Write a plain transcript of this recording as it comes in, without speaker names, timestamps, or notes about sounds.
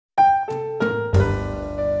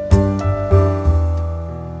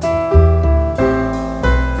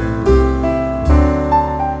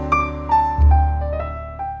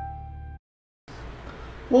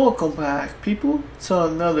Welcome back, people, to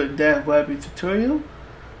another DevWebby tutorial.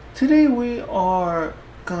 Today we are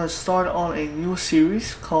gonna start on a new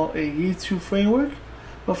series called a Yi2 framework.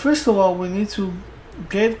 But first of all, we need to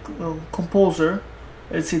get Composer.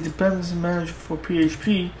 It's a dependency manager for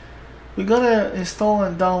PHP. We gotta install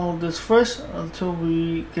and download this first until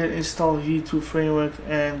we get installed Yi2 framework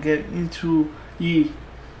and get into Yi.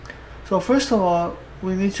 So first of all,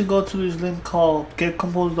 we need to go to this link called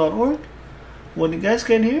getcomposer.org. When you guys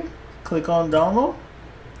get here, click on download,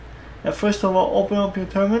 and first of all open up your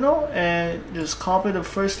terminal and just copy the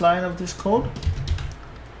first line of this code,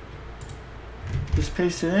 just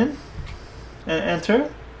paste it in and enter,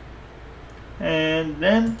 and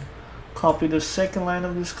then copy the second line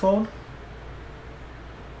of this code,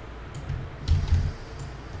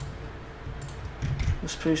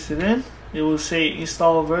 just paste it in. It will say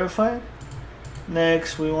install verified.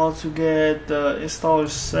 Next, we want to get the installer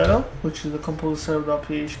setup, which is the composer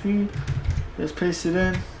setup.php. Just paste it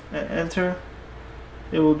in and enter.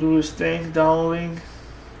 It will do its thing, downloading,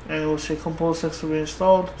 and it will say composer successfully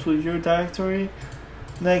installed to your directory.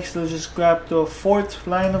 Next, let's just grab the fourth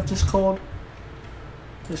line of this code,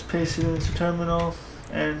 just paste it into terminal,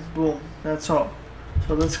 and boom, that's all.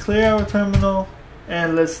 So let's clear our terminal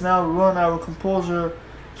and let's now run our composer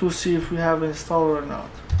to see if we have it installed or not.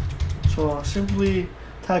 So simply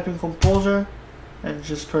type in composer and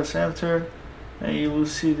just press enter, and you will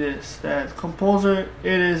see this, that composer,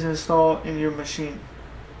 it is installed in your machine.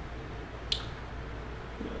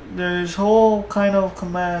 There's whole kind of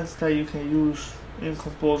commands that you can use in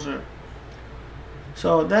composer.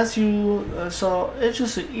 So that's so it's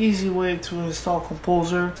just an easy way to install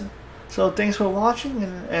composer. So thanks for watching,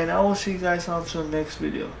 and I will see you guys on to the next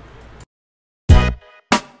video.